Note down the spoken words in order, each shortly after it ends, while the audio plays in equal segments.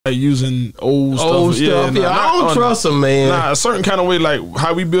using old stuff. Yeah, I don't trust them, man. Nah, a certain kind of way, like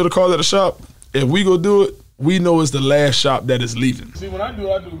how we build a car at the shop. If we go do it, we know it's the last shop that is leaving. See, when I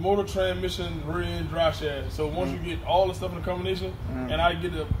do motor, transmission, rear end, drive shaft. So once you get all the stuff in the combination, and I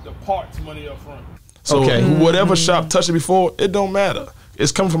get the parts money up front. So whatever shop touched it before, it don't matter.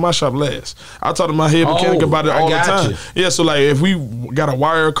 It's coming from my shop last. I talk to my head mechanic about it all the time. Yeah, so like if we got a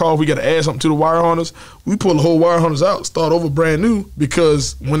wire call, we got to add something to the wire harness, we pull the whole wire harness out, start over brand new,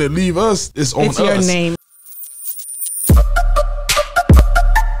 because when it leave us, it's on us. It's your name.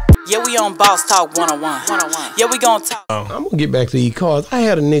 Yeah, we on Boss Talk 101. Yeah, we gonna talk. I'm gonna get back to these cars. I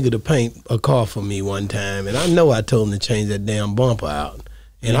had a nigga to paint a car for me one time, and I know I told him to change that damn bumper out.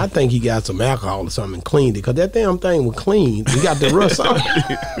 And I think he got some alcohol or something and cleaned it, because that damn thing was clean. We got the rust on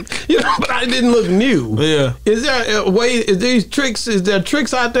it. You know, but it didn't look new. Yeah. Is there a way, is there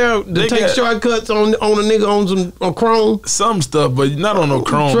tricks out there to take shortcuts on a nigga on some chrome? Some stuff, but not on no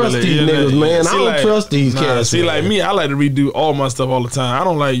chrome. Trust these niggas, man. I don't trust these cats. See, like me, I like to redo all my stuff all the time. I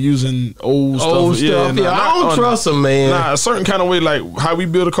don't like using old stuff. Yeah, I don't trust them, man. Nah, a certain kind of way, like how we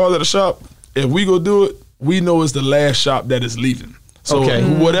build a car at the shop, if we go do it, we know it's the last shop that is leaving. So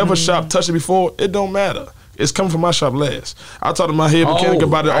whatever shop touched it before, it don't matter. It's coming from my shop last. I talk to my head mechanic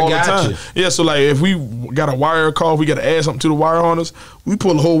about it all the time. Yeah, so like if we got a wire call, we got to add something to the wire harness, we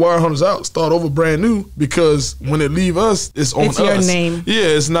pull the whole wire harness out, start over brand new, because when it leave us, it's on us. It's your name. Yeah,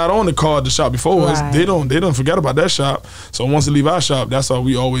 it's not on the car at the shop before us. They don't forget about that shop. So once it leave our shop, that's how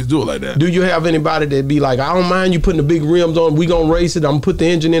we always do it like that. Do you have anybody that be like, I don't mind you putting the big rims on, we gonna race it, I'm gonna put the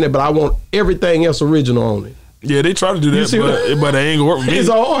engine in it, but I want everything else original on it? Yeah, they try to do that, but they ain't gonna work with me. It's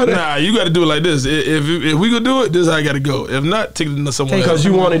hard. Nah, you got to do it like this. If we could do it, this is how I got to go. If not, take it to somewhere else. Because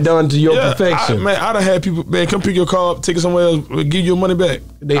you want it done to your perfection. Man, I done had people, man, come pick your car up, take it somewhere else, give you your money back.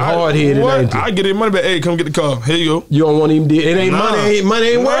 They hard-headed, ain't they? I get their money back. Hey, come get the car. Here you go. You don't want him to, it ain't money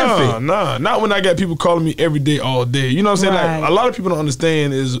ain't worth it. Nah, not when I got people calling me every day, all day. You know what I'm saying? Like, a lot of people don't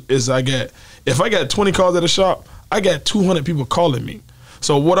understand is if I got 20 cars at a shop, I got 200 people calling me.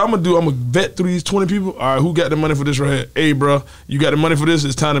 So what I'm gonna do, I'm gonna vet through these 20 people. All right, who got the money for this right here? Hey, bro, you got the money for this?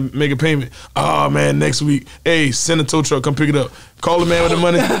 It's time to make a payment. Oh man, next week. Hey, send a tow truck, come pick it up. Call the man with the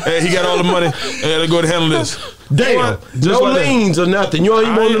money. Hey, he got all the money. Hey, let's go ahead and handle this. Damn, no liens or nothing. You don't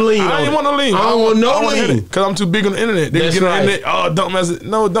even want to lean. I ain't want no lean. I don't want no lean because I'm too big on the internet. They get on the internet. Oh, Donkmaster.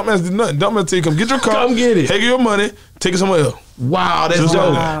 No, Donkmaster did nothing. Donkmaster tell you, come get your car. Come get it. Take your money. Take it somewhere else. Wow, that's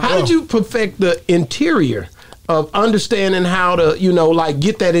dope. How did you perfect the interior of understanding how to, you know, like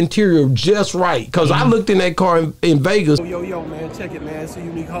get that interior just right? Because I looked in that car in Vegas. Yo, man, check it, man. It's a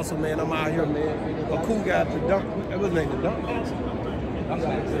unique hustle, man. I'm out here, man. A cool guy at the Dunk. What's his name? The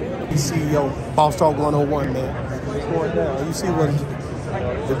Donkmaster. He's CEO, Boss Talk 101, man. It's going down. You see what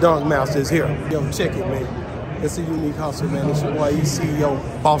the Donkmaster is here. Yo, check it, man. It's a unique hustle, man. It's your boy, he's CEO,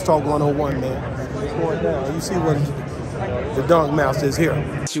 Boss Talk 101, man. It's going down. You see what the Donkmaster is here.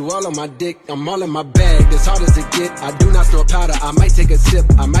 You all on my dick, I'm all in my bag. As hard as it get, I do not throw powder. I might take a sip,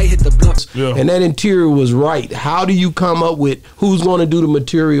 I might hit the blunt. Yeah. And that interior was right. How do you come up with who's going to do the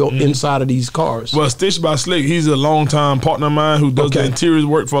material inside of these cars? Well, Stitch by Slick, he's a longtime partner of mine who does the interiors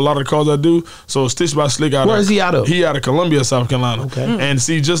work for a lot of the cars I do. So Stitch by Slick Where is he out of? He out of Columbia, South Carolina. And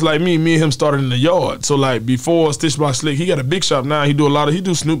see, just like me and him started in the yard. So like before Stitch by Slick, he got a big shop now. He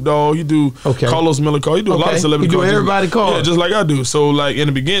do Snoop Dogg, he do Carlos Miller car, he do a lot of celebrity cars. He do everybody cars. Yeah, just like I do. So like in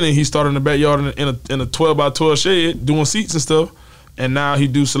the beginning, he started in the backyard in a 12 by 12 shed doing seats and stuff. And now he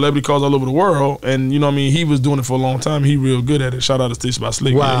do celebrity cars all over the world. And you know what I mean? He was doing it for a long time. He real good at it. Shout out to Stitch by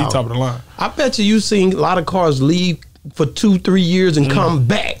Slick. Wow. Yeah, he top of the line. I bet you've seen a lot of cars leave for 2-3 years and come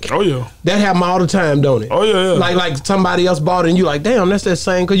back. Oh yeah, that happen all the time, don't it? Oh yeah. Like somebody else bought it and you like, damn, that's that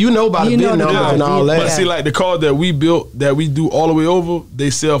same, because you know about the VIN numbers and all that. But see, like the car that we built, that we do all the way over, they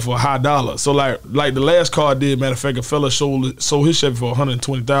sell for high dollar. So like the last car I did, matter of fact, a fella sold his Chevy for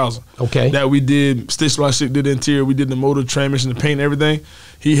 $120,000. Okay. That we did, Stitch by Slick did the interior, we did the motor, transmission, the paint, everything.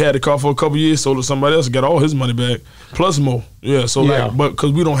 He had the car for a couple years, sold it to somebody else, got all his money back, plus more. Yeah, so like, but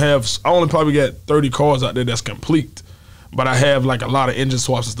because we don't have, I only probably got 30 cars out there that's complete. But I have like a lot of engine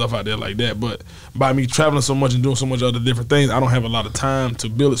swaps and stuff out there like that. But by me traveling so much and doing so much other different things, I don't have a lot of time to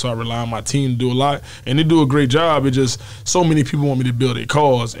build it. So I rely on my team to do a lot. And they do a great job. It just, so many people want me to build their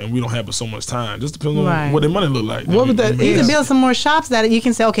cars and we don't have so much time. Just depends on what their money look like. What would that You need to build some more shops that you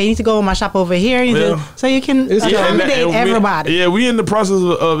can say, okay, you need to go to my shop over here. So you can accommodate everybody. Yeah, we in the process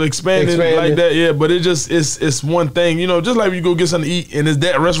of expanding like that. Yeah, but it just, it's one thing. You know, just like you go get something to eat and is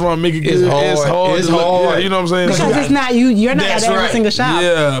that restaurant make it good? It's hard. Yeah, you know what I'm saying? Because it's not you're not at every single shop.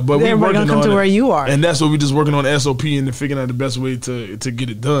 Yeah, but we're working gonna come to where you are, and that's what we're just working on SOP and figuring out the best way to get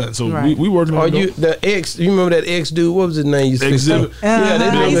it done. So we working on. The X? You remember that X dude? What was his name? Exhibit.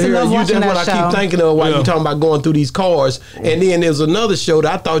 Yeah, I used to love watching that what show. I keep thinking of while you talking about going through these cars. And then there's another show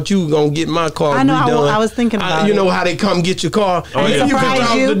that I thought you were gonna get my car. I know. redone. I was thinking about you know it. how they come get your car. And you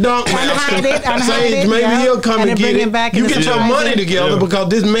surprise you. the Donkmaster. Sage, maybe he'll come and get it. Back you get your money together because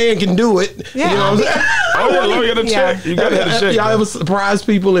this man can do it. Yeah. You know what I'm saying? Oh, you gotta check. You gotta check. Y'all ever surprise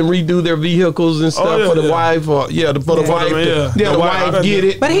people and redo their vehicles and stuff for the wife or for the wife? The wife get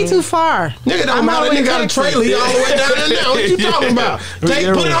it. But he too far. Nigga don't matter. Nigga got a trailer. He all the way down there now. What you talking about? Put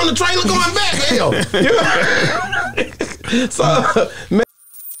it on the trailer going back. Hell. So, man.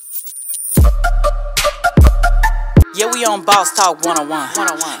 Yeah, we on Boss Talk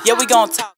 101. Yeah, we gonna talk.